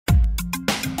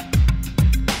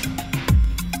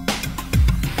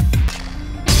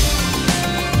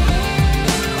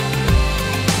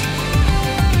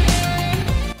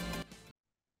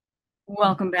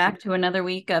Welcome back to another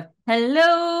week of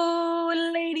Hello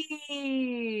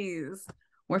Ladies,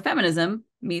 where feminism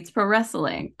meets pro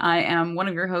wrestling. I am one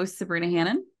of your hosts, Sabrina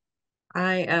Hannon,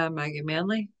 I am Maggie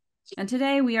Manley. and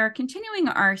today we are continuing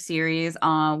our series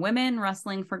on Women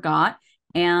Wrestling Forgot,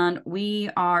 and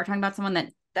we are talking about someone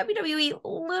that WWE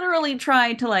literally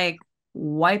tried to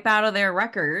wipe out of their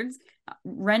records.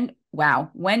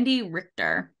 Wendi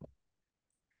Richter.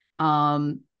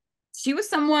 Um, she was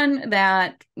someone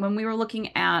that when we were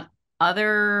looking at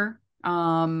other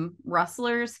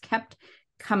wrestlers kept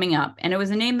coming up, and it was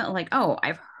a name that oh,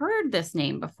 I've heard this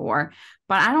name before,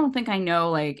 but I don't think I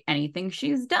know anything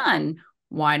she's done.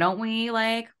 Why don't we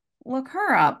look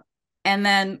her up? And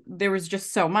then there was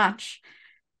just so much,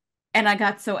 and I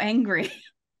got so angry.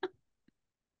 So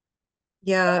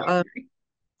Yeah, angry.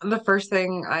 the first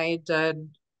thing I did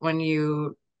when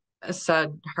you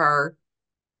said her,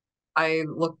 I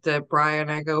looked at Brian.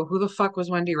 I go, "Who the fuck was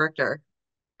Wendi Richter?"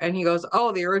 And he goes,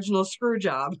 "Oh, the original screw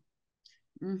job."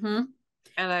 Mm-hmm.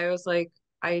 And I was like,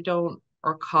 "I don't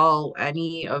recall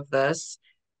any of this."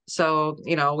 So,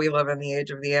 we live in the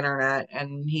age of the internet,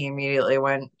 and he immediately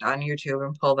went on YouTube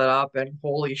and pulled it up, and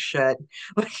holy shit.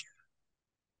 Like,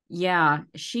 Yeah,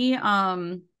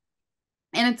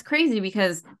 and it's crazy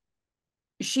because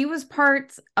she was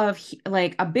part of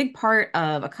a big part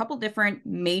of a couple different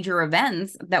major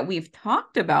events that we've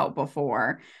talked about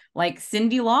before, like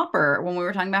Cyndi Lauper, when we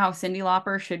were talking about how Cyndi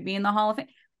Lauper should be in the Hall of Fame.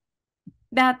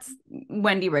 That's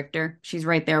Wendi Richter. She's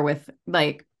right there with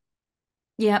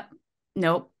yep,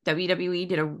 nope. WWE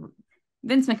did a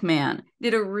Vince McMahon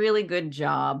did a really good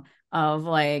job of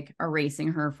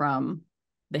erasing her from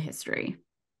the history.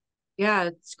 yeah,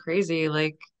 it's crazy.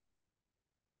 Like,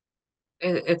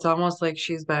 it's almost like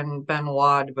she's been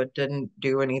Benoit, but didn't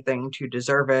do anything to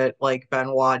deserve it like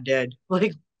Benoit did.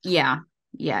 Like, Yeah,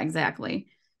 yeah, exactly.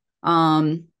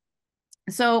 Um,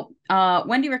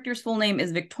 Wendi Richter's full name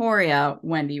is Victoria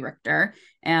Wendi Richter,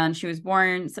 and she was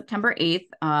born September 8th,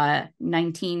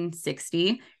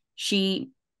 1960.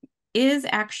 She is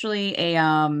actually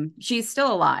she's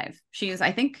still alive.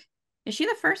 I think, is she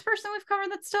the first person we've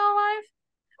covered that's still alive?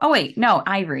 Oh wait, no,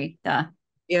 Ivory. Duh.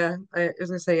 yeah, I was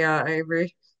gonna say, yeah, I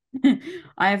agree.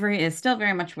 Ivory is still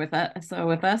very much with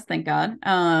us, thank God.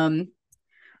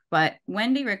 But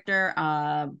Wendi Richter,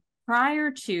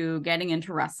 prior to getting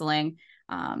into wrestling,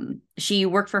 she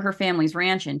worked for her family's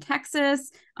ranch in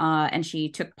Texas, and she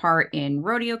took part in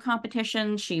rodeo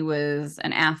competitions. She was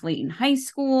an athlete in high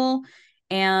school.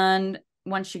 And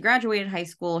once she graduated high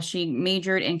school, she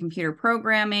majored in computer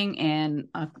programming in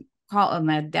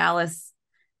a Dallas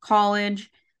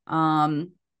college.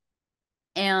 Um,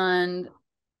 and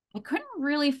I couldn't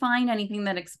really find anything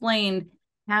that explained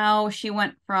how she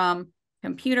went from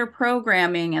computer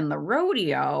programming and the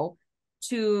rodeo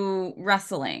to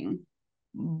wrestling,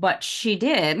 but she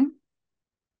did.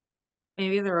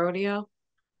 Maybe the rodeo.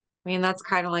 I mean, that's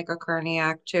kind of like a Kearney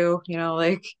act too,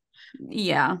 like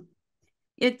Yeah,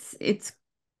 it's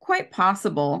quite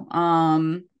possible.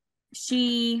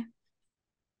 She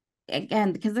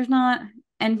again because there's not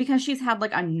and because she's had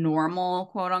a normal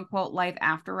quote unquote life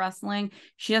after wrestling,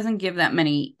 she doesn't give that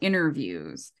many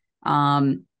interviews.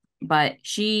 But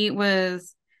she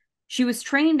was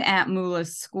trained at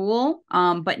Moolah's school,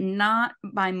 but not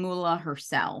by Moolah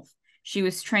herself. She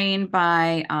was trained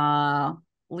by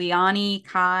Leonie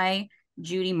Kai,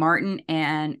 Judy Martin,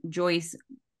 and Joyce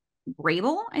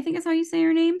Grable, I think is how you say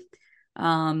her name.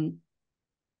 Um,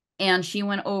 and she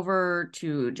went over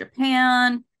to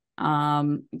Japan,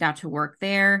 got to work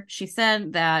there. She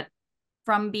said that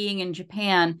from being in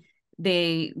Japan,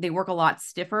 they work a lot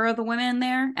stiffer, the women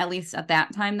there, at least at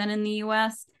that time, than in the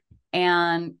US.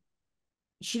 And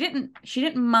she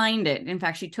didn't mind it. In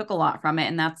fact, she took a lot from it,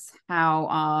 and that's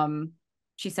how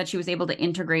she said she was able to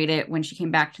integrate it when she came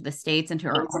back to the States into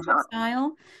her own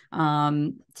style,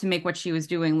 to make what she was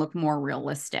doing look more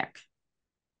realistic.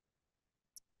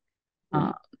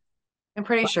 Uh, I'm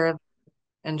pretty sure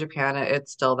in Japan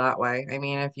it's still that way. I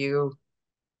mean, if you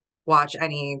watch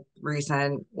any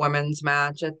recent women's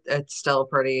match, it's still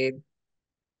pretty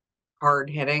hard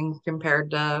hitting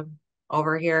compared to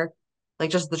over here. Like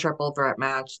just the triple threat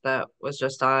match that was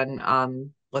just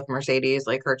on with Mercedes,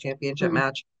 like her championship mm,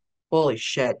 match. Holy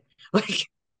shit. Like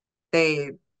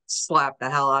they slap the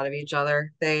hell out of each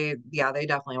other. They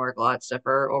definitely work a lot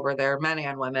stiffer over there, men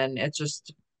and women. It's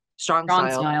just strong Strong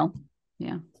style. style.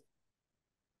 Yeah.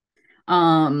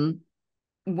 Um,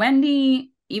 Wendi,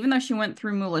 even though she went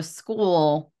through Moolah's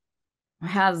school,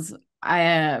 has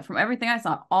from everything I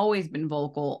saw, always been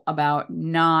vocal about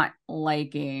not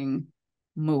liking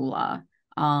Moolah.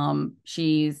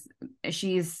 She's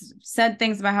said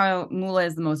things about how Moolah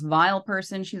is the most vile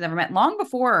person she's ever met, long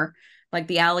before like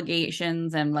the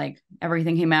allegations and like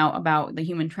everything came out about the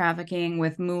human trafficking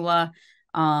with Moolah.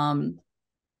 Um,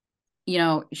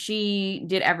 she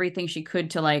did everything she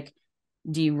could to like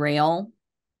derail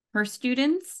her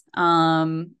students.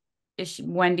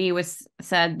 Wendi was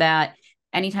said that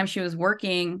anytime she was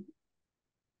working,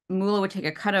 Moolah would take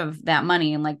a cut of that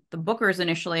money, and like the bookers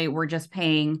initially were just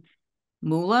paying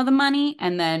Moolah the money,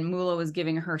 and then Moolah was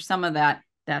giving her some of that.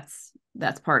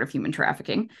 That's part of human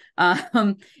trafficking.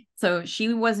 Um, so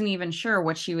she wasn't even sure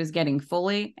what she was getting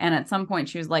fully, and at some point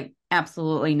she was like,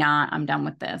 "Absolutely not! I'm done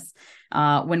with this."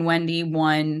 When Wendi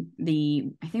won I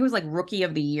think it was like Rookie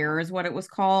of the Year is what it was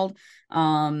called,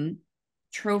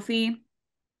 trophy.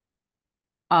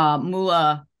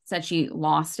 Moolah said she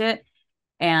lost it,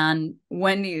 and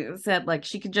Wendi said like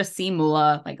she could just see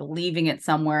Moolah like leaving it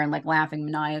somewhere and like laughing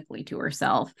maniacally to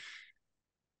herself.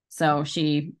 So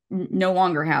she no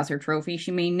longer has her trophy.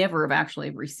 She may never have actually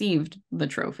received the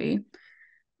trophy.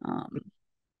 Um,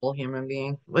 Full human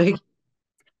being. Like,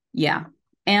 yeah.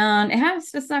 And it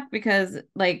has to suck because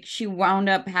like she wound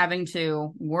up having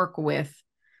to work with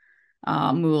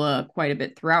Moolah quite a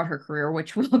bit throughout her career,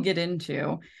 which we'll get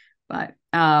into. But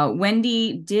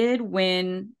Wendi did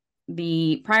win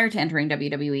prior to entering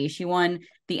WWE, she won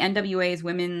the NWA's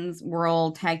Women's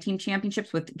World Tag Team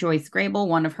Championships with Joyce Grable,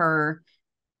 one of her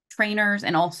trainers,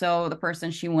 and also the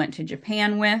person she went to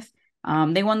Japan with.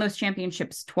 They won those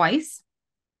championships twice.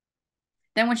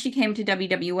 Then when she came to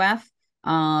WWF,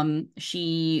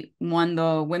 she won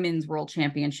the Women's World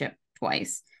Championship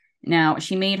twice. Now,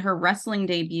 she made her wrestling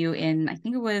debut in, I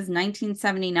think it was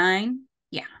 1979.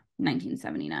 Yeah,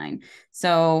 1979.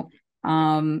 So,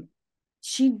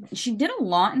 she did a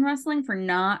lot in wrestling for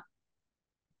not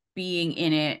being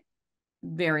in it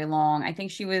very long. I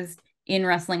think she was in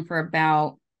wrestling for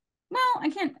about,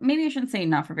 well, maybe I shouldn't say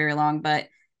not for very long, but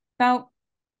about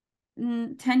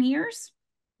 10 years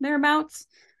thereabouts.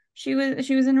 She was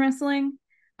in wrestling.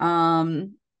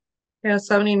 Um, yeah,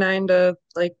 79 to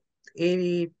like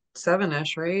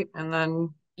 87-ish, right? And then,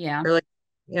 yeah. or like,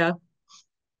 yeah.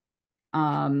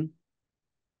 Um,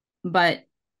 but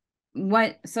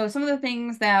so some of the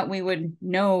things that we would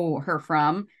know her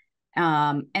from,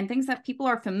 and things that people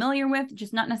are familiar with,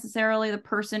 just not necessarily the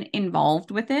person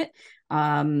involved with it.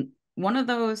 One of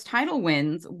those title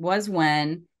wins was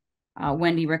when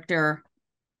Wendi Richter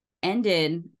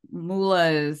ended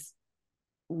Moolah's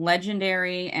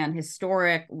legendary and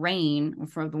historic reign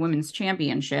for the women's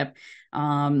championship.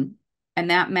 And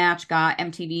that match got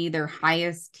MTV their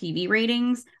highest TV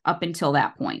ratings up until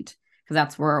that point, because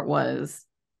that's where it was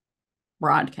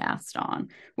broadcast on,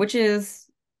 which is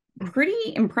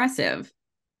pretty impressive.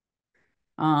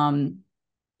 Um,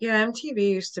 Yeah,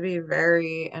 MTV used to be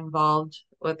very involved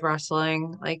with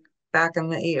wrestling, like back in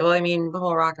the eight. Well, I mean, the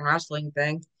whole rock and wrestling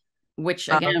thing. which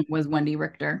Um, again was Wendi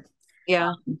Richter.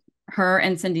 yeah, Her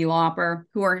and Cyndi Lauper,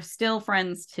 who are still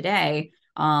friends today,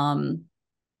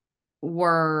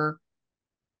 were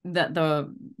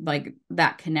the like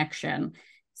that connection.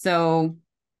 So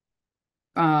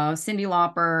Cyndi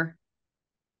Lauper,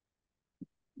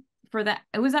 for that,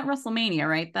 it was at WrestleMania,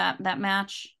 right? That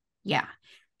match. Yeah.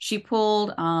 She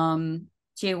wanted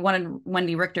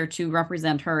Wendi Richter to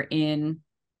represent her in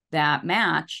that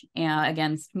match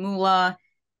against Moolah.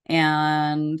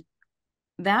 And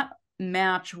that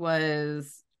match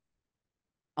was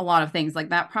a lot of things. Like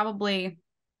that probably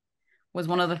was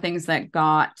one of the things that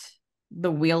got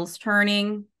the wheels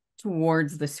turning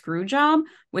towards the screw job,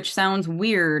 which sounds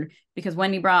weird because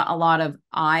Wendi brought a lot of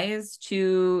eyes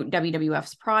to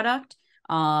WWF's product.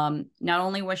 Not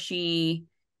only was she,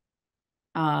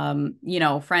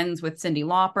 friends with Cyndi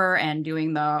Lauper and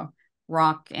doing the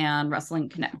Rock and Wrestling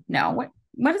Connect. No,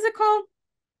 what is it called?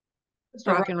 it's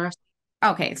The rock and wrestling.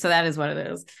 Okay, so that is what it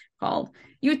is called.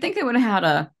 You would think they would have had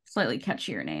a slightly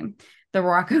catchier name. The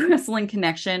Rock Wrestling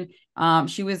Connection.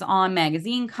 She was on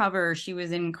magazine covers. She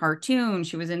was in cartoons.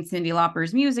 She was in Cyndi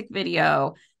Lauper's music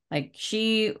video. Like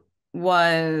she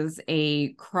was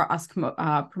a cross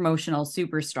promotional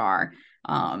superstar.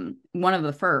 One of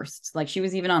the first. Like she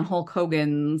was even on Hulk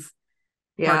Hogan's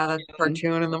Yeah, that cartoon.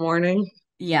 cartoon in the morning.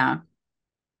 Yeah.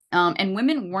 And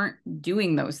women weren't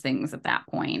doing those things at that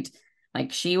point.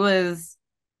 Like she was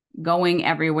going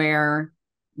everywhere,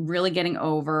 really getting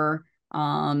over.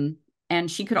 And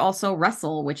she could also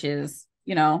wrestle, which is,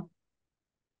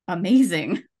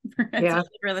 amazing Yeah,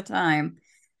 for the time.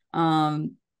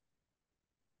 Um,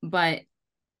 but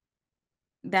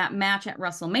that match at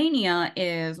WrestleMania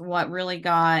is what really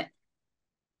got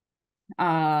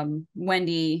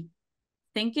Wendi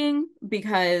thinking,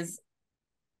 because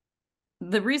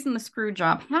the reason the screw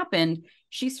job happened,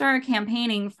 she started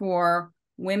campaigning for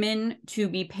women to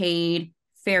be paid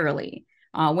fairly.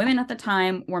 Women at the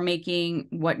time were making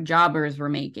what jobbers were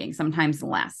making, sometimes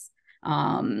less.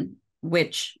 And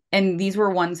these were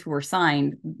ones who were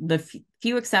signed. The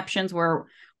few exceptions were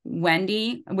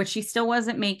Wendi, which she still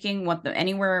wasn't making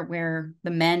anywhere where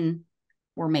the men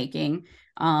were making,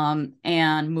 and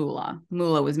Moolah.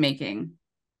 Moolah was making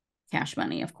cash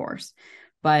money, of course.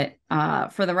 But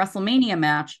for the WrestleMania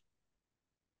match,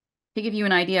 to give you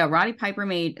an idea, Roddy Piper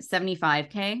made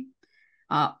 75K.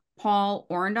 Paul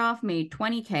Orndorff made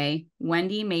 20K.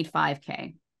 Wendi made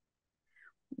 5K.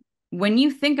 When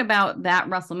you think about that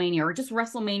WrestleMania, or just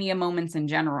WrestleMania moments in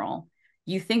general,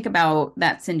 you think about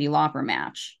that Cyndi Lauper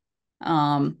match.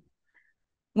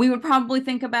 We would probably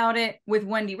think about it with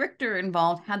Wendi Richter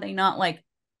involved had they not like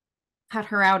cut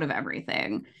her out of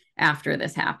everything after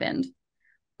this happened.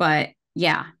 But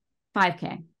yeah,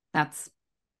 5K. That's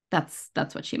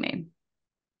what she made.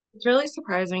 It's really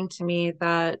surprising to me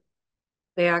that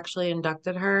they actually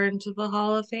inducted her into the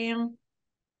Hall of Fame,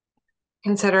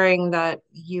 considering that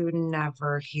you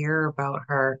never hear about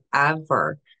her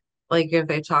ever. Like if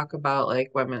they talk about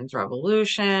like women's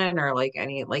revolution or like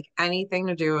anything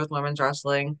to do with women's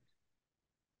wrestling,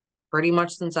 pretty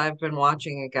much since I've been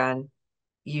watching again,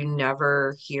 you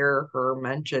never hear her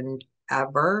mentioned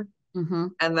ever. Mm-hmm.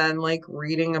 And then like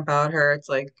reading about her, it's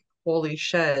like, holy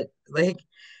shit, like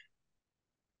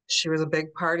she was a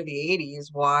big part of the 80s.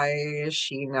 Why is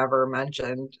she never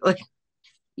mentioned? Like,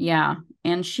 Yeah,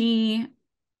 and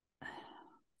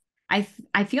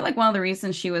I feel like one of the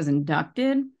reasons she was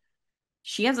inducted,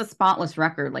 she has a spotless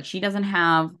record. Like she doesn't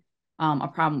have a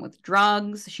problem with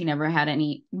drugs. She never had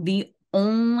any. The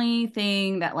only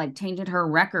thing that like tainted her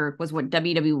record was what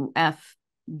WWF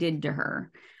did to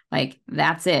her. Like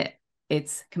that's it.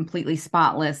 It's completely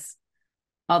spotless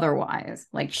otherwise.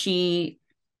 Like she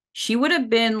would have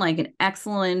been like an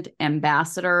excellent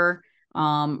ambassador,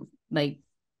 like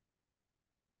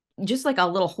just like a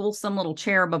little wholesome little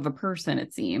cherub of a person,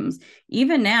 it seems.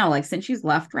 Even now, like since she's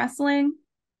left wrestling,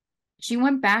 she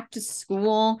went back to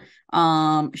school.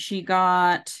 She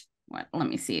got what? Let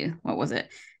me see. What was it?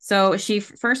 So she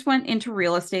first went into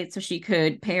real estate so she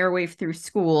could pay her way through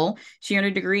school. She earned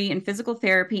a degree in physical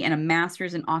therapy and a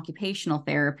master's in occupational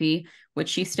therapy, which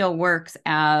she still works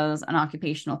as an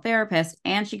occupational therapist.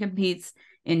 And she competes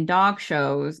in dog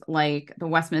shows like the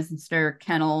Westminster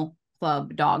Kennel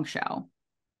Club dog show.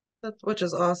 which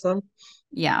is awesome.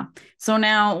 Yeah. So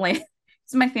now, like,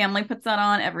 so my family puts that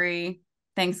on every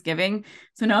Thanksgiving.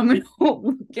 So now I'm gonna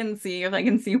look and see if I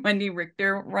can see Wendi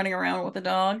Richter running around with a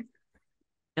dog.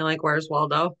 And like, where's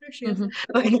Waldo? There she is.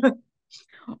 Mhm.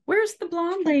 Where's the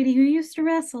blonde lady who used to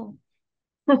wrestle?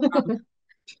 Um,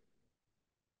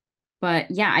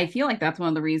 but yeah, I feel like that's one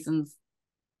of the reasons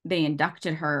they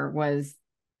inducted her was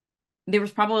there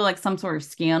was probably like some sort of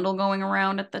scandal going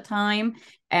around at the time,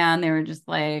 and they were just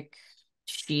like,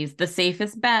 she's the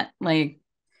safest bet. Like,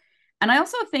 and I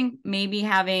also think maybe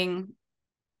having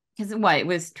because what it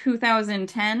was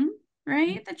 2010,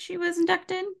 right? That she was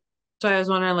inducted. So I was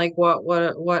wondering like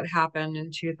what happened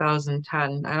in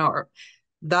 2010. I don't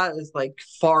that is like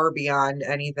far beyond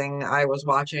anything I was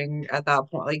watching at that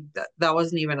point. Like that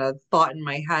wasn't even a thought in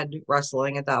my head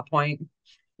wrestling at that point.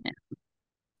 Yeah.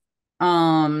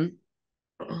 Um,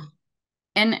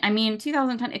 and I mean,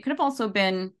 2010, it could have also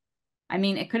been, I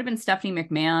mean, it could have been Stephanie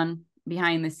McMahon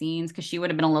behind the scenes because she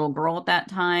would have been a little girl at that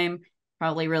time,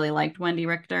 probably really liked Wendi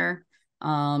Richter.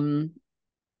 Um,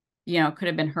 it could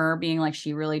have been her being like,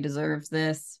 she really deserves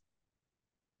this.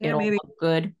 Yeah, It'll maybe look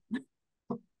good.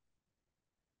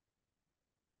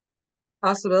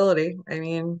 possibility. I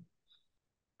mean,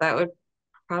 that would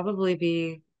probably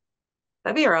be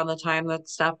that'd be around the time that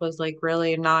stuff was like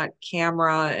really not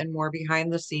camera and more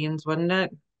behind the scenes, wouldn't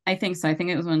it? I think so. I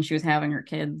think it was when she was having her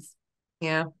kids.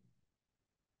 Yeah.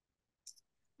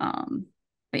 Um,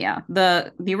 but yeah,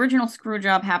 the original screw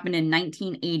job happened in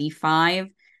 1985.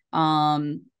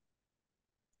 Um,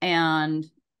 and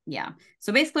yeah,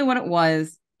 so basically what it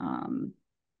was,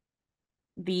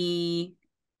 the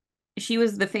she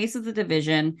was the face of the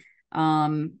division,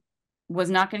 um, was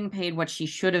not getting paid what she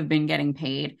should have been getting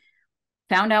paid.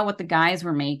 Found out what the guys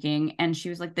were making, and she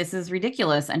was like, "This is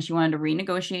ridiculous," and she wanted to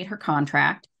renegotiate her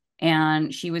contract.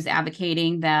 And she was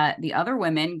advocating that the other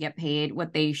women get paid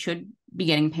what they should be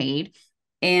getting paid.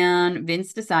 And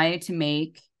Vince decided to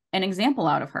make an example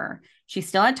out of her. She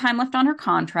still had time left on her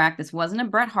contract. This wasn't a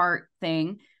Bret Hart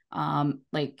thing. And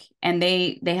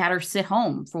they had her sit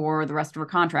home for the rest of her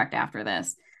contract after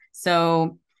this.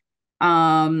 So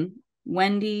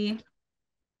Wendi,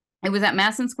 it was at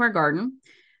Madison Square Garden.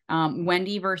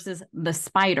 Wendi versus the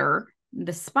Spider.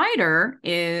 The Spider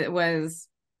was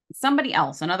somebody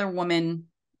else, another woman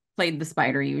played the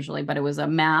Spider usually, but it was a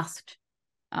masked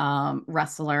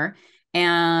wrestler.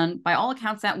 And by all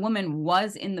accounts, that woman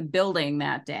was in the building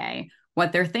that day.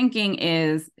 What they're thinking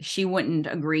is she wouldn't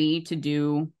agree to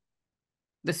do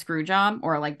the screw job,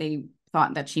 or like they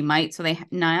thought that she might, so they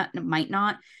might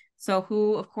not. So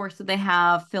who, of course, did they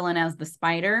have fill in as the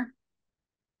Spider?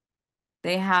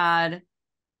 They had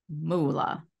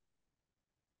Moolah.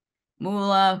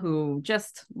 Moolah, who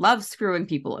just loves screwing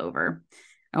people over,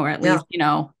 or at Yeah,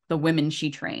 least, the women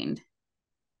she trained.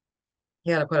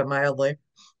 you had to put it mildly.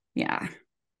 Yeah.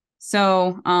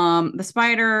 So the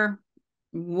Spider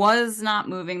was not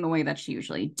moving the way that she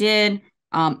usually did.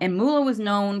 And Moolah was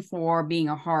known for being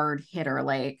a hard hitter,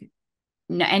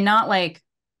 and not like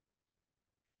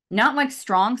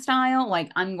strong style,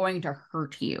 like I'm going to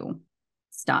hurt you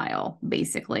style,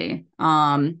 basically.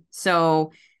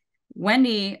 So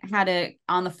Wendi had to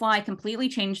on the fly completely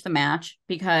change the match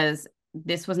because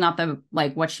this was not the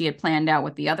like what she had planned out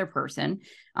with the other person.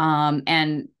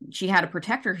 And she had to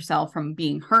protect herself from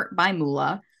being hurt by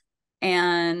Moolah.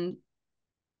 And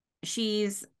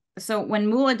she's so when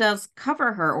Moolah does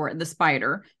cover her, or the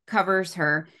Spider covers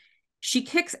her, she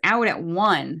kicks out at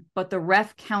one, but the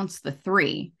ref counts the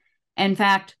three. In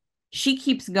fact, she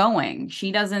keeps going.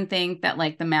 She doesn't think that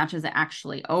like the match is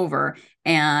actually over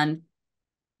and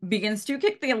begins to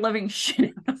kick the living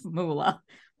shit out of Moolah,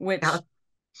 which Yeah.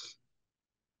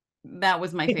 that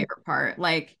was my favorite part.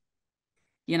 And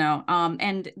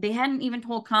they hadn't even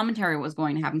told commentary what was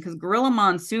going to happen because Gorilla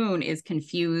Monsoon is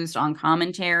confused on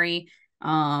commentary.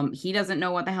 He doesn't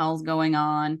know what the hell's going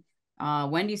on.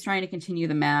 Wendy's trying to continue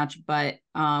the match, but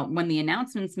when the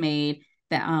announcement's made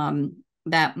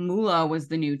that Moolah was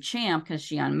the new champ because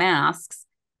she unmasks,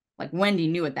 like Wendi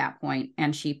knew at that point,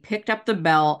 and she picked up the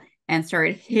belt and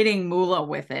started hitting Moolah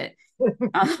with it.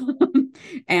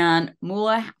 And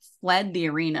Moolah fled the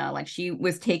arena, like she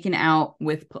was taken out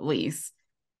with police.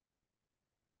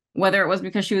 Whether it was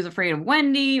because she was afraid of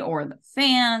Wendi or the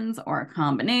fans or a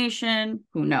combination,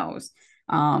 who knows?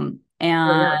 Well,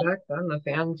 yeah, And back then the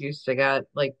fans used to get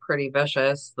like pretty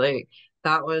vicious. Like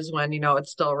that was when,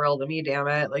 it's still real to me, damn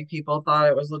it. Like people thought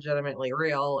it was legitimately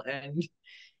real and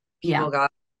yeah. people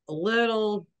got a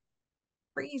little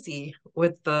crazy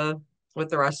with the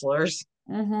wrestlers.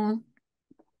 Mm-hmm.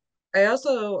 I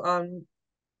also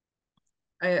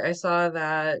I saw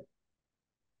that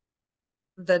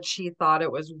she thought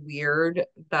it was weird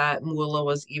that Moolah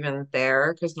was even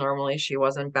there because normally she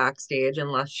wasn't backstage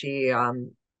unless she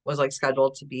was like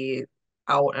scheduled to be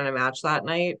out in a match that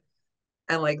night.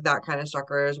 And like that kind of struck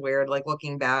her as weird, like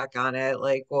looking back on it,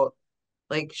 like well,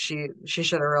 like she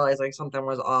should have realized like something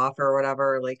was off or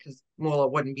whatever, like because Moolah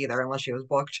wouldn't be there unless she was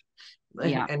booked,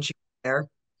 Yeah. and she was there.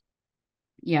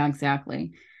 Yeah,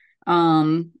 exactly.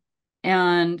 Um,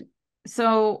 and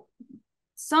so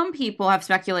some people have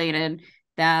speculated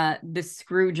that the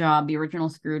screw job, the original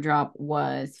screw job,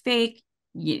 was fake,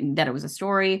 that it was a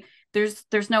story.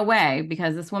 There's no way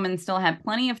because this woman still had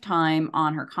plenty of time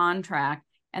on her contract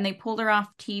and they pulled her off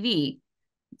TV.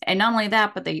 And not only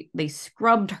that, but they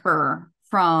scrubbed her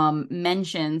from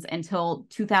mentions until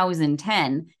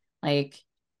 2010, like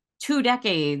 2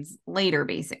 decades later,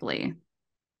 basically.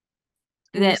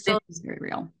 And you That this still is very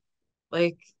real.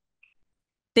 like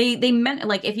They meant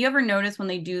like if you ever notice when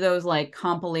they do those like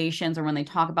compilations or when they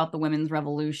talk about the women's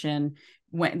revolution,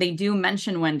 when they do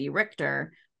mention Wendi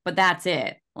Richter, but that's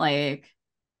it. Like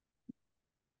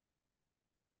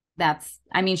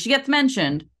I mean, she gets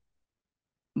mentioned.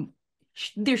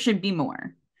 There should be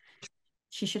more.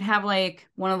 She should have like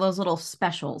one of those little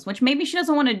specials, which maybe she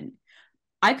doesn't want to.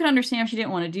 I could understand if she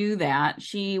didn't want to do that.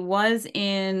 She was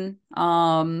in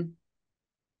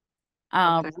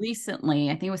recently,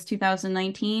 I think it was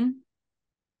 2019.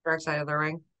 Dark Side of the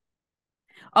Ring.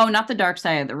 Oh, not the Dark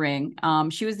Side of the Ring.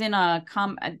 She was in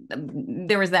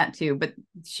there was that too, but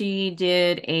she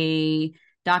did a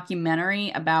documentary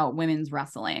about women's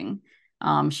wrestling.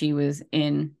 She was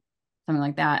in something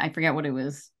like that. I forget what it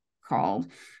was called.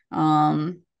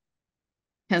 Because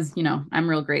I'm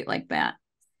real great like that.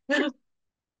 I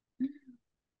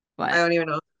But don't even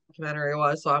know what the documentary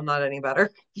was, so I'm not any better.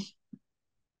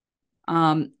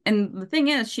 and the thing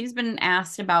is, she's been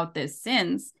asked about this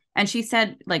since, and she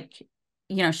said, like,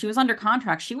 she was under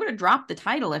contract. She would have dropped the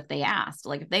title if they asked.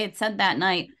 Like, if they had said that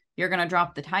night, you're going to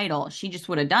drop the title, she just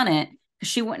would have done it because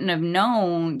she wouldn't have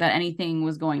known that anything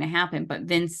was going to happen. But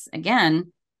Vince,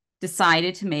 again,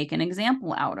 decided to make an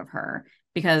example out of her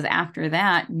because after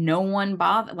that, no one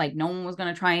bothered, like, no one was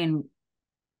going to try and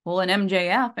pull an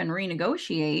MJF and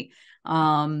renegotiate.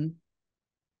 Um,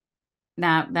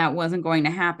 that wasn't going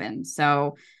to happen.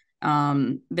 So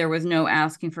there was no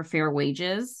asking for fair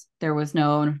wages. There was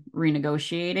no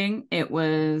renegotiating. It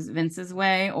was Vince's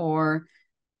way, or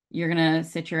you're gonna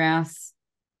sit your ass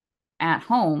at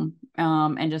home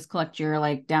and just collect your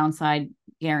like downside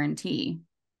guarantee.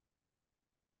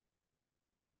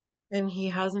 And he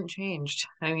hasn't changed.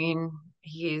 I mean,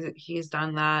 he's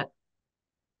done that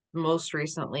most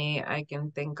recently I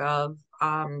can think of.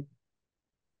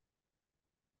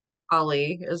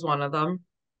 Ali is one of them.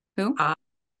 Who? Uh,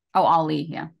 Oh, Ali.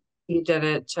 Yeah. he did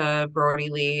it to Brody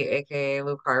Lee, aka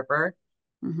Luke Harper.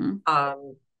 Hmm.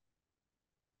 Um,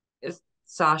 is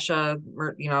Sasha,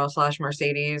 slash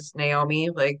Mercedes, Naomi,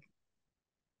 like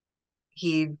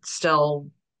he still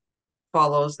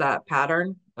follows that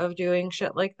pattern of doing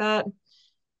shit like that.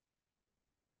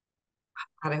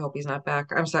 God, I hope he's not back.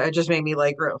 I'm sorry, it just made me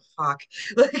like, fuck.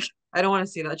 Like, I don't want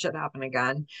to see that shit happen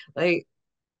again. Like,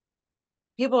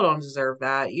 people don't deserve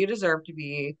that. You deserve to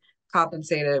be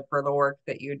compensated for the work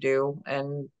that you do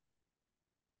and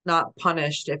not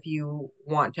punished if you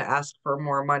want to ask for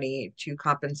more money to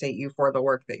compensate you for the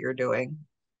work that you're doing.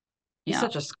 He's Yeah.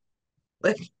 such a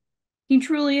like He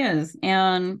truly is.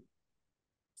 And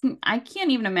I can't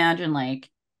even imagine like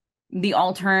the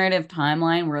alternative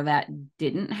timeline where that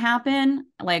didn't happen.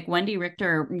 Like Wendi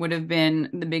Richter would have been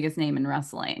the biggest name in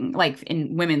wrestling, like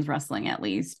in women's wrestling at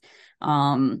least.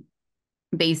 Um,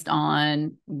 Based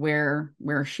on where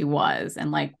she was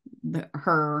and like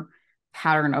her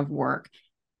pattern of work.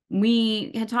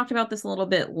 We had talked about this a little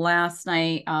bit last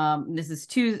night. This is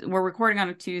Tuesday. We're recording on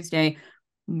a Tuesday.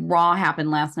 Raw happened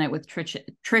last night with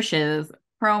Trish's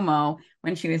promo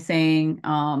when she was saying,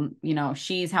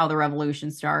 she's how the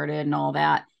revolution started and all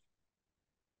that.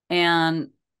 And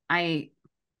I,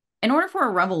 in order for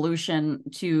a revolution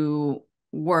to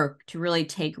work, to really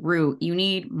take root, you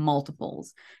need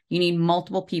multiples. You need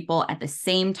multiple people at the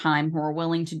same time who are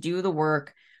willing to do the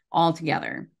work all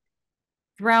together.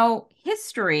 Throughout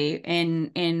history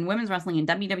in women's wrestling in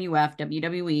WWF,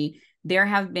 WWE, there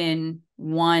have been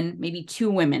one, maybe two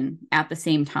women at the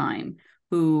same time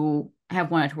who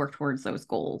have wanted to work towards those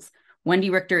goals.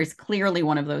 Wendi Richter is clearly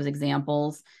one of those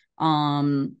examples.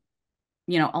 Alundra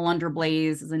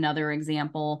Blaze is another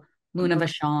example. Luna mhm.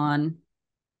 Vachon,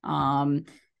 um,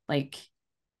 like,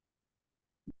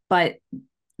 but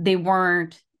they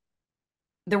weren't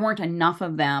there weren't enough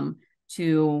of them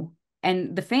to,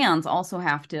 and the fans also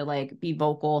have to like be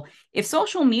vocal. If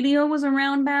social media was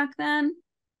around back then,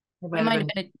 It it might have might have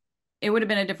been. been it would have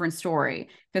been a different story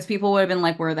because people would have been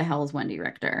like, where the hell is Wendi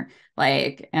Richter?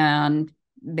 Like, and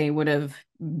they would have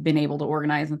been able to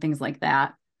organize and things like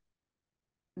that.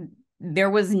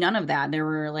 There was none of that. There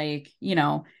were like,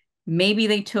 maybe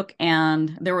they took,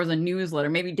 and there was a newsletter.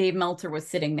 Maybe Dave Meltzer was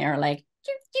sitting there like,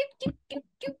 "Doot, doot, doot,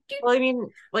 doot, doot, Well, I mean,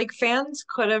 like fans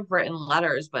could have written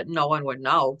letters, but no one would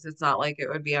know because it's not like it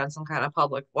would be on some kind of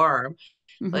public forum.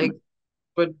 doot." Like, Mhm.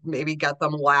 would maybe get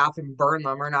them laugh and burn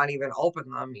them or not even open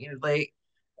them. Like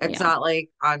it's Yeah. not like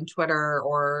on Twitter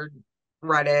or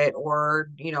Reddit or,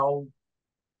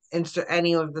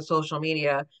 any of the social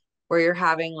media where you're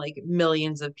having like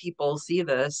millions of people see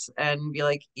this and be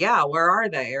like, yeah, where are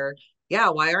they? Or yeah,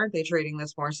 why aren't they treating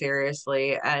this more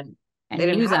seriously? And they And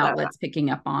didn't news have that back. outlets picking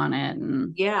up on it.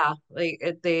 And Yeah, like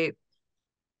they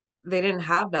didn't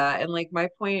have that. And like my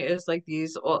point is like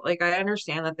like I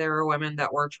understand that there were women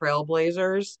that were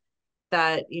trailblazers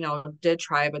that, did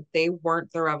try, but they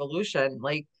weren't the revolution.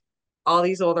 Like all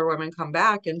these older women come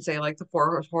back and say like the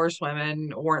four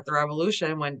horsewomen weren't the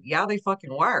revolution when yeah, they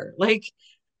fucking were. Like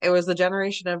it was the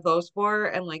generation of those four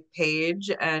and like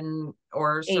Paige and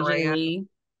or AJ Soraya, Lee.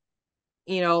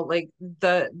 like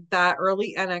that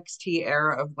early NXT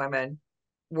era of women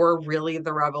were really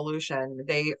the revolution.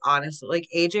 They honestly like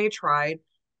AJ tried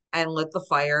and lit the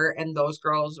fire and those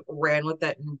girls ran with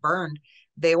it and burned.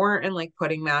 They weren't in like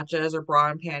pudding matches or bra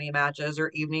and panty matches or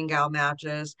evening gown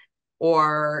matches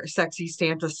or sexy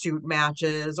Santa suit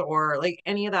matches or like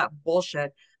any of that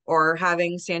bullshit or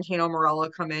having Santino Marella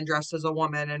come in dressed as a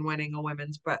woman and winning a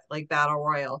women's like battle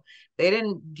royal. They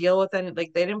didn't deal with any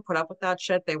like they didn't put up with that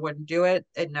shit. They wouldn't do it.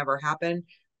 It never happened.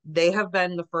 They have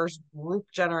been the first group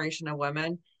generation of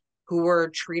women who were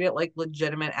treated like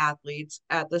legitimate athletes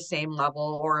at the same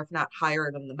level or if not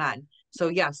higher than the men. So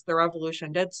yes, the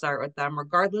revolution did start with them,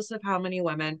 regardless of how many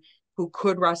women who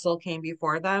could wrestle came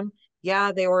before them.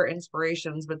 Yeah, they were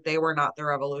inspirations, but they were not the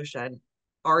revolution.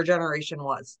 Our generation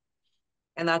was.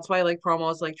 And that's why like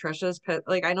promos like Trisha's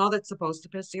like I know that's supposed to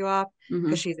piss you off because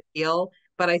Hmm. she's a heel,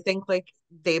 but I think like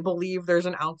they believe there's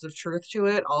an ounce of truth to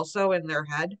it also in their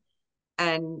head.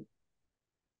 And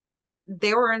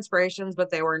they were inspirations, but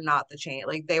they were not the change.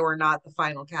 Like they were not the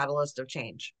final catalyst of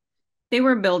change. They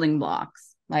were building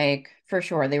blocks, like for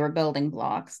sure, they were building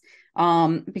blocks.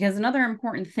 Because another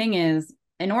important thing is,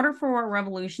 in order for a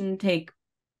revolution to take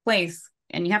place,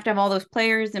 and you have to have all those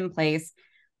players in place,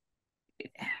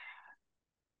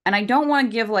 and I don't want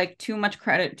to give like too much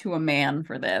credit to a man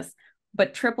for this,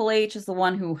 but Triple H is the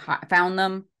one who found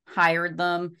them, hired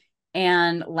them,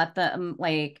 and let them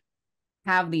like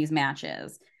have these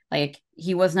matches. Like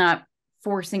he was not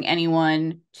forcing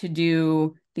anyone to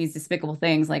do these despicable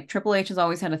things. Like Triple H has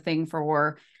always had a thing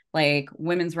for like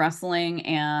women's wrestling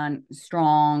and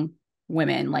strong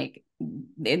women. Like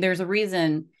there's a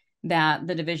reason that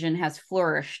the division has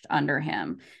flourished under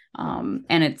him. And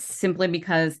it's simply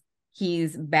because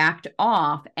he's backed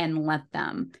off and let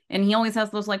them. And he always has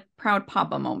those like proud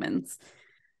papa moments.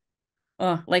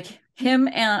 Like him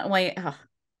and like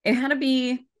it had to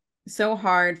be so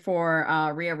hard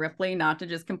for Rhea Ripley not to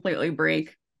just completely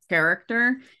break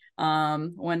character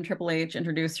when Triple H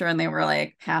introduced her and they were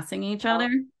like passing each Oh, other.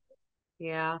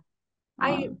 yeah.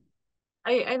 I Um,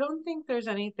 I don't think there's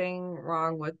anything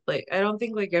wrong with like I don't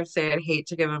think like if say I'd hate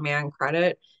to give a man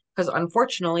credit because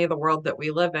unfortunately the world that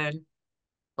we live in,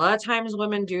 a lot of times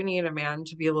women do need a man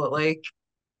to be like,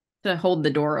 to hold the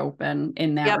door open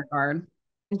in that yep, regard.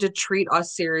 and to treat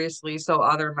us seriously so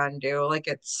other men do. Like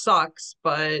it sucks,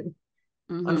 but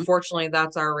Hmm. unfortunately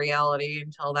that's our reality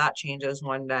until that changes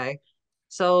one day.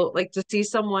 So like to see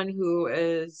someone who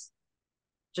is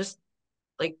just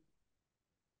like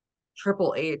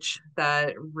Triple H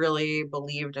that really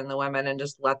believed in the women and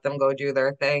just let them go do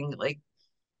their thing, like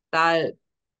that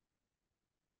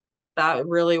that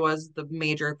really was the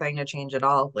major thing to change it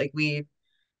all. Like we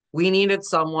needed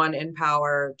someone in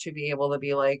power to be able to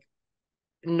be like,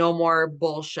 no more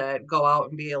bullshit, go out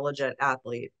and be a legit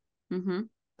athlete. Hmm.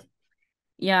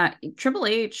 Yeah, Triple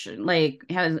H like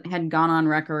has had gone on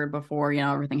record before,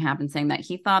 everything happened, saying that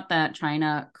he thought that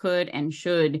China could and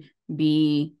should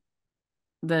be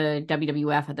the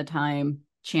WWF at the time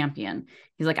champion.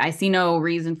 He's like, I see no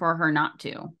reason for her not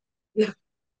to. Yeah.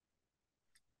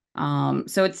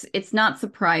 So it's not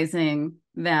surprising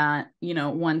that,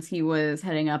 once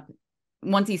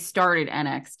he started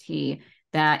NXT,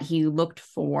 that he looked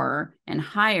for and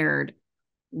hired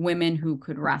women who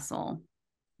could wrestle.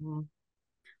 Mm-hmm.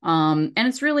 And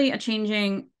it's really a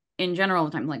changing in general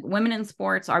time. Like women in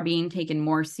sports are being taken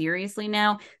more seriously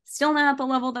now, still not at the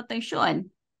level that they should,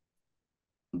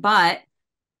 but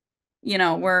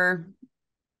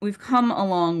we've come a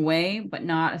long way, but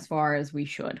not as far as we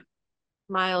should.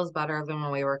 Miles better than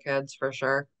when we were kids for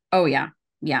sure. Oh yeah.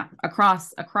 Yeah.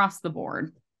 Across the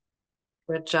board.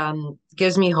 Which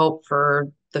gives me hope for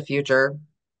the future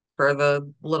for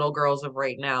the little girls of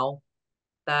right now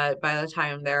that by the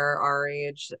time they're our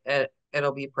age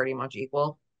it'll be pretty much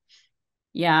equal.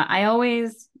 Yeah.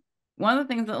 One of the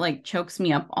things that like chokes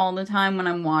me up all the time when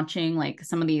I'm watching like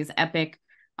some of these epic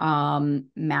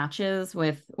matches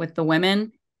with the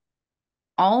women,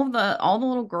 all the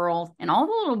little girls and all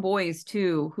the little boys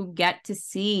too who get to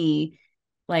see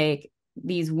like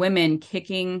these women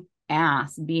kicking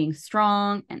ass, being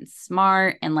strong and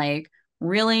smart and like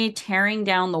really tearing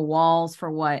down the walls for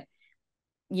what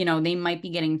they might be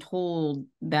getting told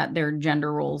that their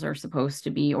gender roles are supposed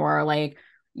to be, or like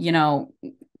you know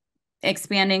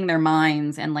expanding their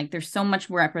minds. And like there's so much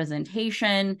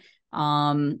representation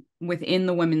within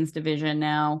the women's division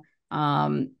now,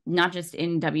 not just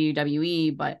in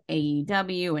WWE but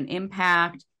AEW and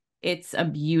Impact. It's a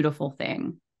beautiful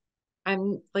thing.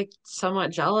 I'm like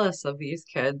somewhat jealous of these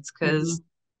kids because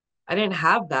Hmm. I didn't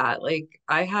have that. Like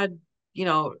I had,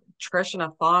 Trish in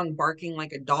a thong barking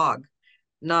like a dog,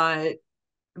 not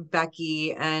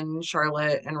Becky and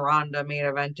Charlotte and Ronda main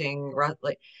eventing.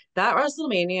 Like that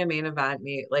WrestleMania main event,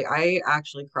 me like I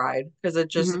actually cried because it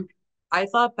just Hmm. I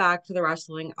thought back to the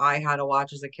wrestling I had to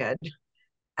watch as a kid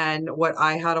and what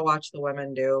I had to watch the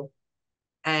women do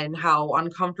and how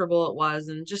uncomfortable it was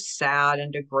and just sad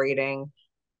and degrading.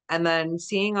 And then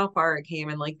seeing how far it came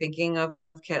and like thinking of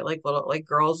kid like little like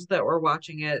girls that were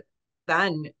watching it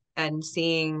then and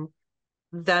seeing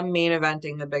them main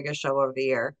eventing the biggest show of the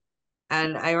year.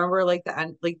 And I remember like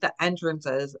the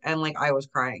entrances and like I was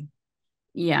crying.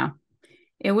 Yeah,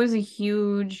 it was a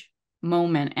huge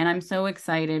moment, and I'm so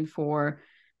excited for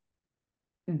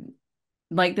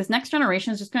like this next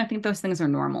generation is just going to think those things are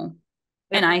normal.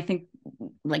 And Yep. I think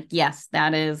like yes,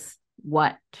 that is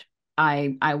what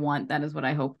I want. That is what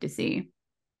I hope to see.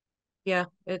 Yeah,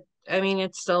 I mean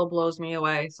it still blows me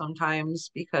away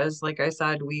sometimes because like I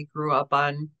said, we grew up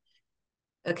on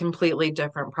a completely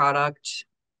different product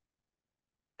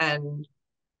and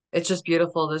it's just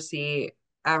beautiful to see.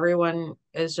 everyone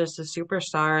is just a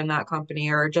superstar in that company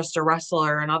or just a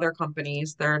wrestler in other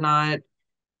companies. They're not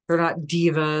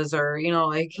divas or,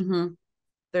 like Hmm.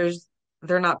 there's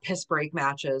they're not piss break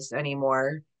matches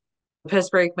anymore. Piss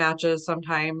break matches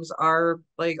sometimes are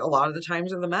like a lot of the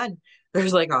times are the men.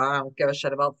 There's like, oh, I don't give a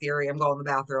shit about theory. I'm going to the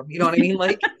bathroom. You know what I mean?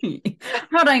 Like,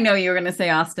 How'd I know you were going to say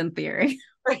Austin Theory?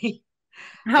 right.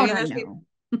 I How'd mean, I know?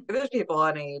 there's people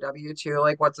on AEW too,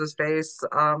 like what's his face?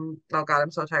 Oh God,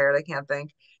 I'm so tired. I can't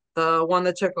think. The one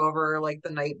that took over like the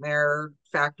Nightmare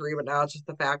Factory, but now it's just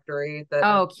the factory. That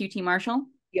Oh, QT Marshall?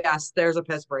 yes, there's a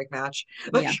piss break match.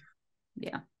 Like, Yeah.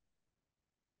 Yeah.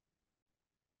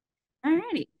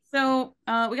 Alrighty. So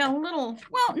we got a little,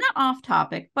 well, not off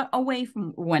topic, but away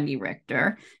from Wendi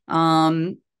Richter.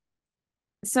 Um,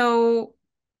 so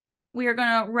we are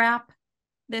going to wrap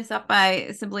this up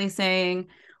by simply saying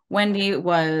Wendi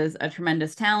was a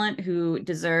tremendous talent who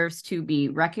deserves to be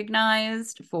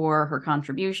recognized for her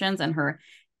contributions and her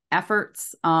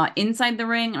efforts inside the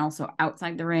ring and also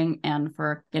outside the ring, and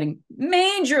for getting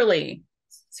majorly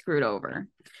screwed over.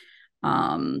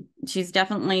 She's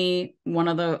definitely one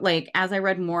of the, like, as I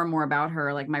read more and more about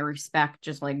her, like my respect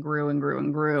just like grew and grew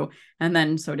and grew. And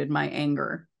then so did my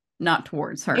anger, not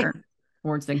towards her,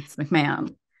 towards Vince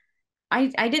McMahon.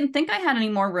 I didn't think I had any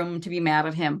more room to be mad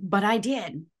at him, but I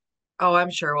did. oh,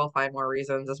 I'm sure we'll find more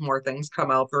reasons as more things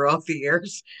come out throughout the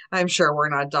years. I'm sure we're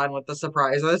not done with the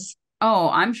surprises. Oh,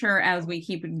 I'm sure as we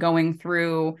keep going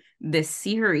through this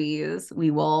series,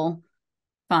 we will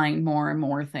find more and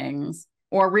more things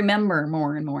or remember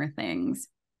more and more things.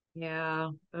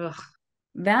 Yeah. Ugh. What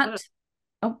a, That,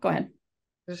 oh, go ahead.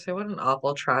 just say what an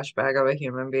awful trash bag of a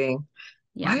human being.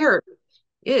 Yeah. Why are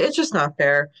it's just not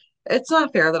fair. It's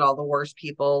not fair that all the worst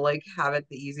people like have it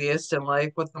the easiest in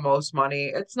life with the most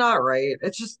money. It's not right.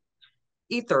 It's just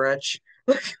eat the rich.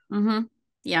 Mm-hmm.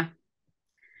 Yeah.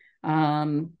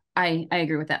 I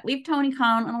agree with that. Leave Tony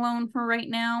Khan alone for right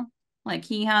now. Like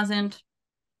he hasn't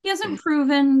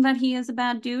proven that he is a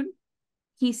bad dude.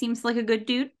 He seems like a good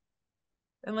dude.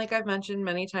 And like I've mentioned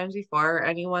many times before,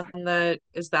 anyone that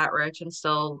is that rich and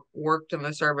still worked in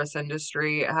the service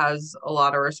industry has a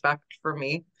lot of respect for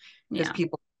me because Yeah.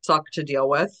 people suck to deal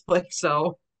with. Like,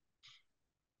 so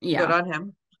good Yeah. on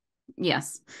him.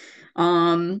 Yes.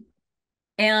 Um,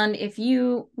 and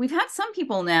we've had some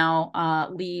people now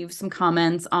leave some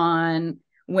comments on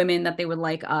women that they would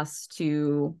like us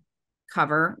to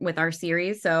cover with our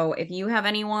series. So if you have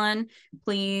anyone,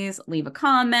 please leave a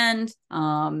comment.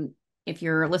 If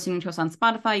you're listening to us on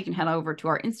Spotify, you can head over to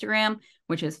our Instagram,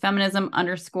 which is feminism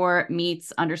underscore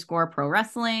meets underscore pro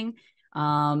wrestling.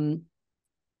 Um,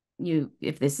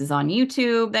 if this is on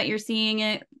YouTube that you're seeing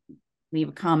it, leave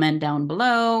a comment down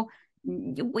below.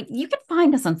 You can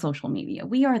find us on social media.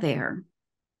 We are there.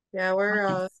 Yeah, we're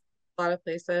Find us. a lot of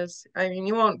places. I mean,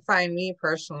 you won't find me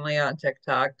personally on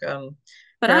TikTok. But I'm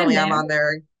Apparently I'm there. on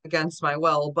there against my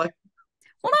will, but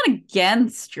Well, not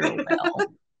against your will.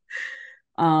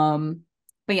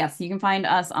 But yes, you can find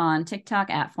us on TikTok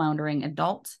at floundering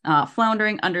adult,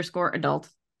 floundering underscore adult.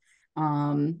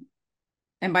 Um,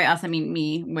 and by us I mean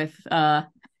me with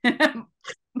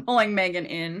pulling Megan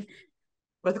in.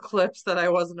 with clips that I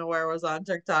wasn't aware was on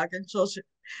TikTok until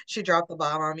she dropped the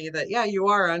bomb on me that yeah, you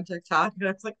are on TikTok. And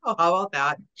I was like, oh, how about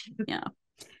that? Yeah.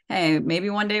 Hey, maybe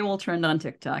one day we'll trend on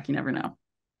TikTok. You never know.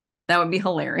 That would be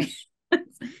hilarious.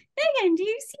 Megan, do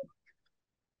you see?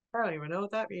 I don't even know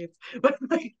what that means. But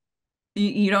like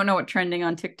You don't know what trending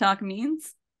on TikTok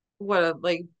means? what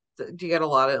like do you get a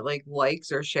lot of like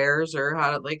likes or shares or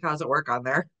how's it work on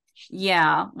there?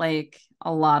 Yeah, like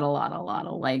a lot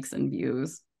of likes and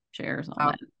views, shares, all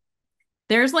Oh, that.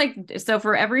 There's like, so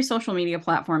for every social media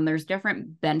platform, there's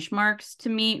different benchmarks to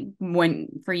meet when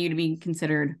for you to be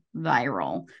considered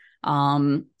viral.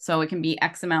 So it can be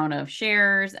X amount of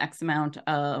shares, X amount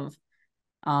of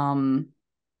um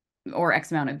or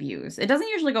X amount of views. It doesn't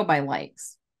usually go by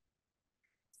likes,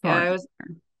 as yeah, far as I I'm was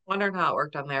concerned. wondering how it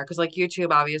worked on there because like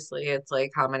YouTube obviously it's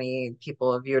like how many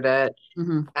people have viewed it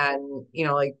Mhm. and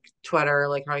like Twitter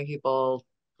like how many people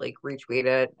like retweet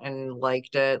it and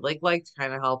liked it. Like liked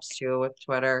kind of helps too with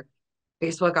Twitter.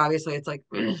 Facebook obviously it's like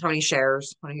how many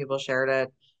shares, how many people shared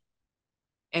it.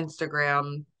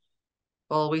 Instagram,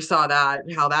 well, we saw that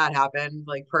how that happened,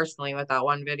 like personally with that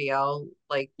one video,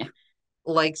 like Yeah.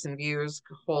 likes and views,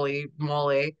 holy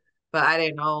moly. But I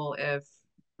didn't know if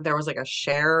there was like a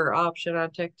share option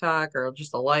on TikTok or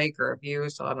just a like or a view.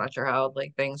 So I'm not sure how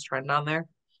like things trend on there.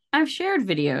 I've shared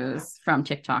videos from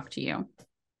TikTok to you.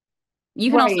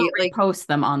 You can also Right. Like repost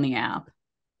them on the app.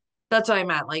 that's what I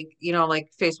meant. Like, like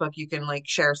Facebook, you can like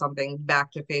share something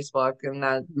back to Facebook and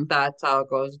Mhm. that's how it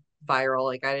goes viral.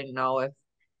 Like I didn't know if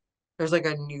there's like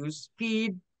a news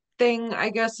feed thing,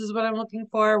 I guess is what I'm looking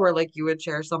for, where like you would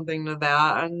share something to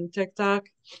that on TikTok.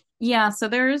 Yeah, so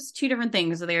there's two different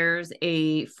things. There's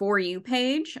a for you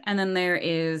page, and then there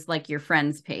is like your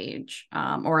friends page,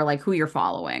 or like who you're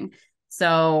following.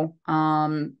 So,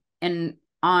 and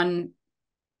on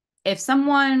if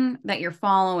someone that you're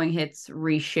following hits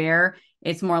reshare,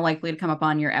 it's more likely to come up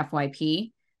on your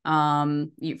FYP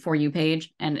for you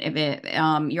page. And if it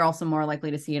you're also more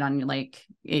likely to see it on your like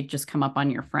it just come up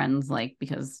on your friends like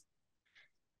because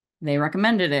they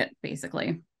recommended it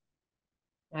basically.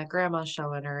 Yeah, grandma's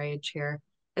showing her age here.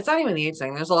 It's not even the age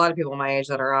thing. There's a lot of people my age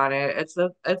that are on it. It's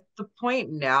the point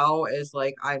now is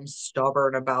like I'm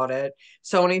stubborn about it.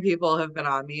 So many people have been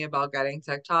on me about getting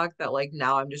TikTok that like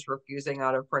now I'm just refusing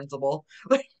out of principle.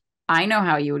 Like I know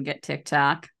how you would get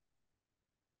TikTok.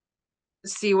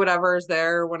 see whatever's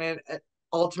there when it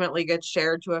ultimately gets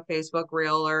shared to a Facebook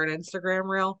reel or an Instagram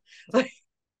reel. Like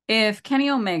If Kenny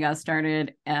Omega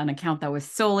started an account that was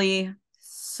solely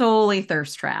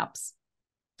thirst traps,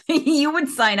 you would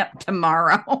sign up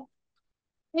tomorrow.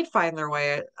 they'd find their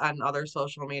way on other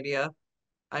social media,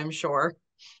 I'm sure.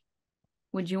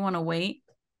 Would you want to wait?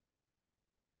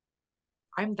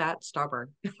 I'm that stubborn.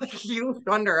 Like you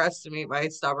underestimate my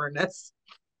stubbornness.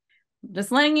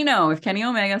 Just letting you know, if Kenny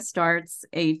Omega starts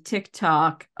a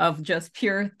TikTok of just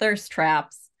pure thirst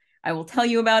traps, I will tell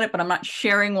you about it, but I'm not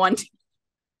sharing one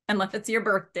unless it's your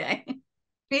birthday.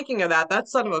 Speaking of that, that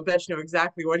son of a bitch knew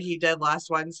exactly what he did last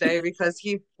Wednesday because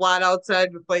he flat out said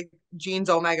like Jeans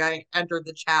Omega entered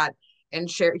the chat and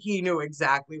shared he knew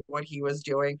exactly what he was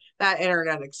doing. That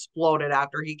internet exploded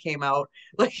after he came out.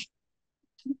 Like,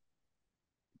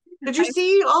 did you I,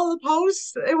 see all the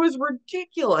posts? It was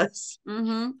ridiculous.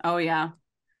 Oh yeah.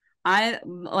 I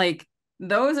like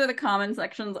those are the comment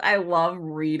sections I love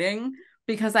reading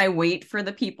because I wait for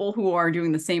the people who are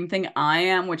doing the same thing I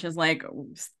am, which is like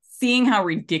seeing how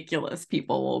ridiculous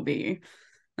people will be.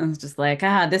 And it's just like,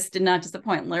 this did not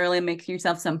disappoint. Literally make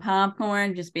yourself some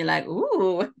popcorn, just be like,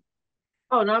 ooh.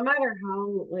 Oh, no matter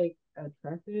how like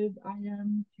attracted I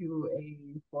am to a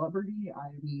celebrity,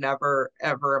 I'm never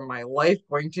ever in my life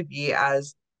going to be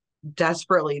as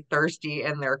desperately thirsty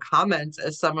in their comments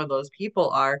as some of those people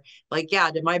are. Like, yeah,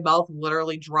 did my mouth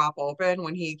literally drop open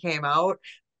when he came out?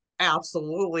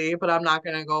 Absolutely, but I'm not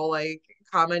gonna go like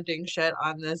commenting shit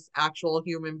on this actual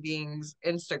human being's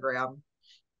Instagram.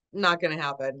 Not gonna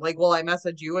happen. Like, will I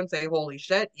message you and say, holy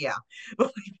shit? Yeah.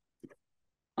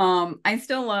 I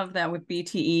still love that with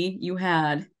BTE, you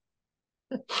had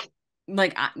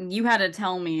like you had to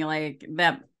tell me like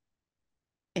that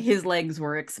his legs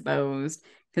were exposed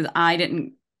because I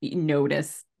didn't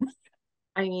notice.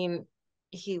 I mean,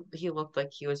 he looked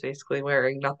like he was basically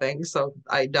wearing nothing, so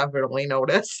I definitely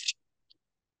noticed.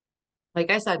 Like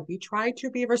I said, we try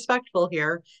to be respectful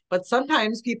here, but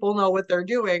sometimes people know what they're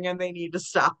doing and they need to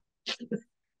stop.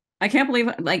 I can't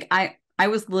believe like I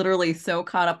was literally so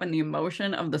caught up in the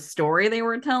emotion of the story they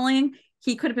were telling.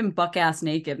 He could have been buck ass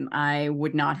naked and I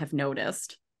would not have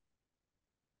noticed.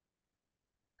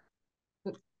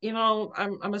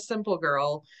 I'm a simple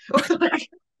girl. Like,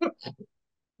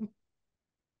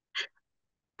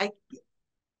 I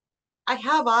I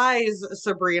have eyes,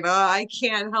 Sabrina. I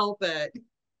can't help it.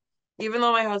 Even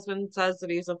though my husband says that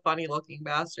he's a funny looking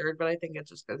bastard, but I think it's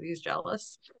just because he's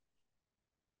jealous.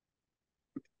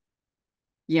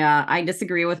 Yeah, I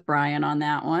disagree with Brian on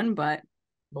that one, but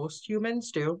Most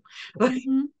humans do.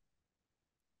 mhm.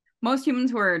 Most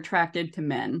humans were attracted to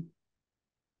men.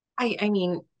 I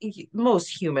mean,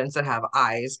 most humans that have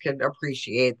eyes can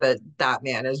appreciate that that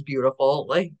man is beautiful.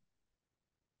 Like,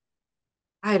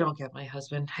 I don't get my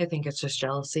husband. I think it's just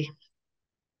jealousy,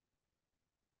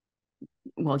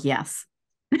 Well, yes.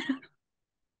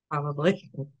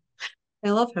 probably. I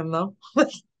love him though.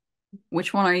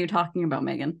 Which one are you talking about,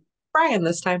 Megan? Brian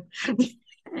this time.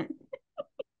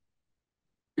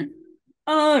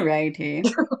 All righty.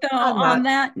 So On on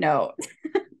that, that note,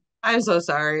 I'm so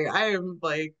sorry. I am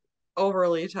like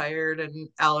overly tired and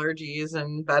allergies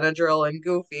and Benadryl and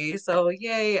goofy. So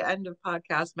yay, end of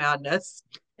podcast madness.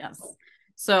 yes.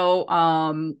 So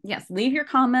yes, leave your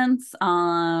comments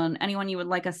on anyone you would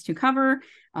like us to cover.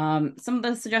 Some of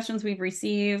the suggestions we've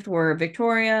received were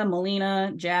Victoria,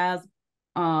 Melina, Jazz.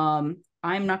 I'm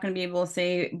not going to be able to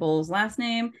say Bull's last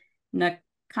name.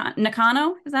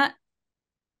 Nakano, is that?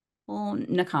 Bull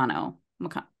Nakano.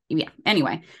 Yeah.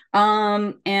 Anyway,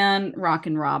 and Rock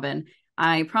and Robin.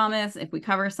 I promise if we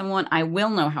cover someone, I will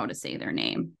know how to say their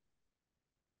name.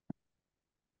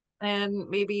 And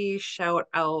maybe shout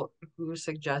out who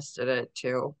suggested it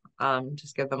too.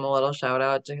 Just give them a little shout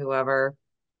out to whoever.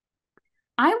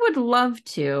 I would love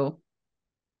to.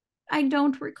 I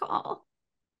don't recall.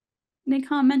 They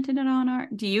commented it on our,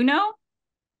 do you know?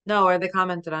 No, are they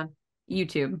commented on?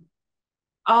 YouTube.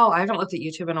 Oh, I haven't looked at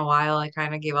YouTube in a while. I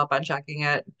kind of gave up on checking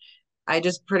it. I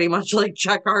just pretty much like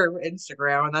check our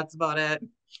Instagram and that's about it.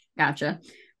 Gotcha.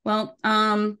 Well,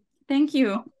 thank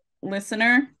you,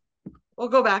 listener. We'll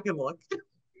go back and look.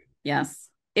 Yes,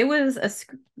 it was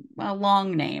a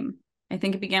long name. I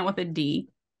think it began with a D.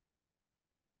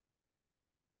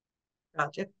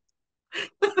 Gotcha.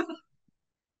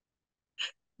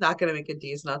 Not gonna make a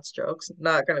D's nuts jokes.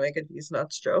 Not gonna make a D's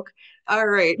nuts joke. All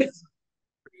right.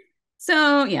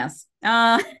 So, yes.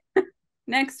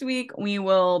 Next week we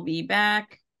will be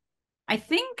back. I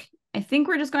think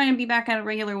we're just going to be back at a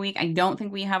regular week. I don't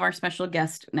think we have our special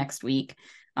guest next week.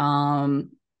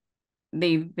 Um,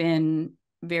 they've been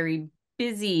very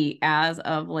busy as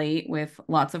of late with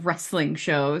lots of wrestling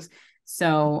shows.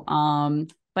 So,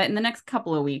 but in the next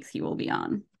couple of weeks he will be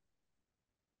on.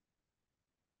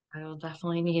 I will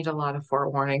definitely need a lot of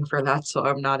forewarning for that, so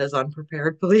I'm not as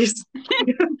unprepared, please.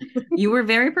 You were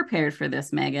very prepared for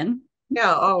this, Megan.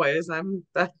 Yeah, always. I'm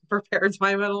that prepared's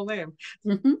my middle name.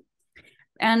 Mhm.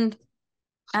 And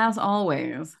as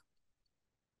always,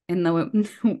 in the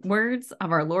words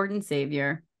of our Lord and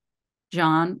Savior,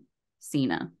 John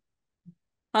Cena,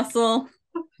 hustle,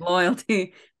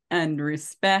 loyalty, and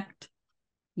respect.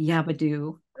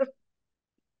 Yabadoo.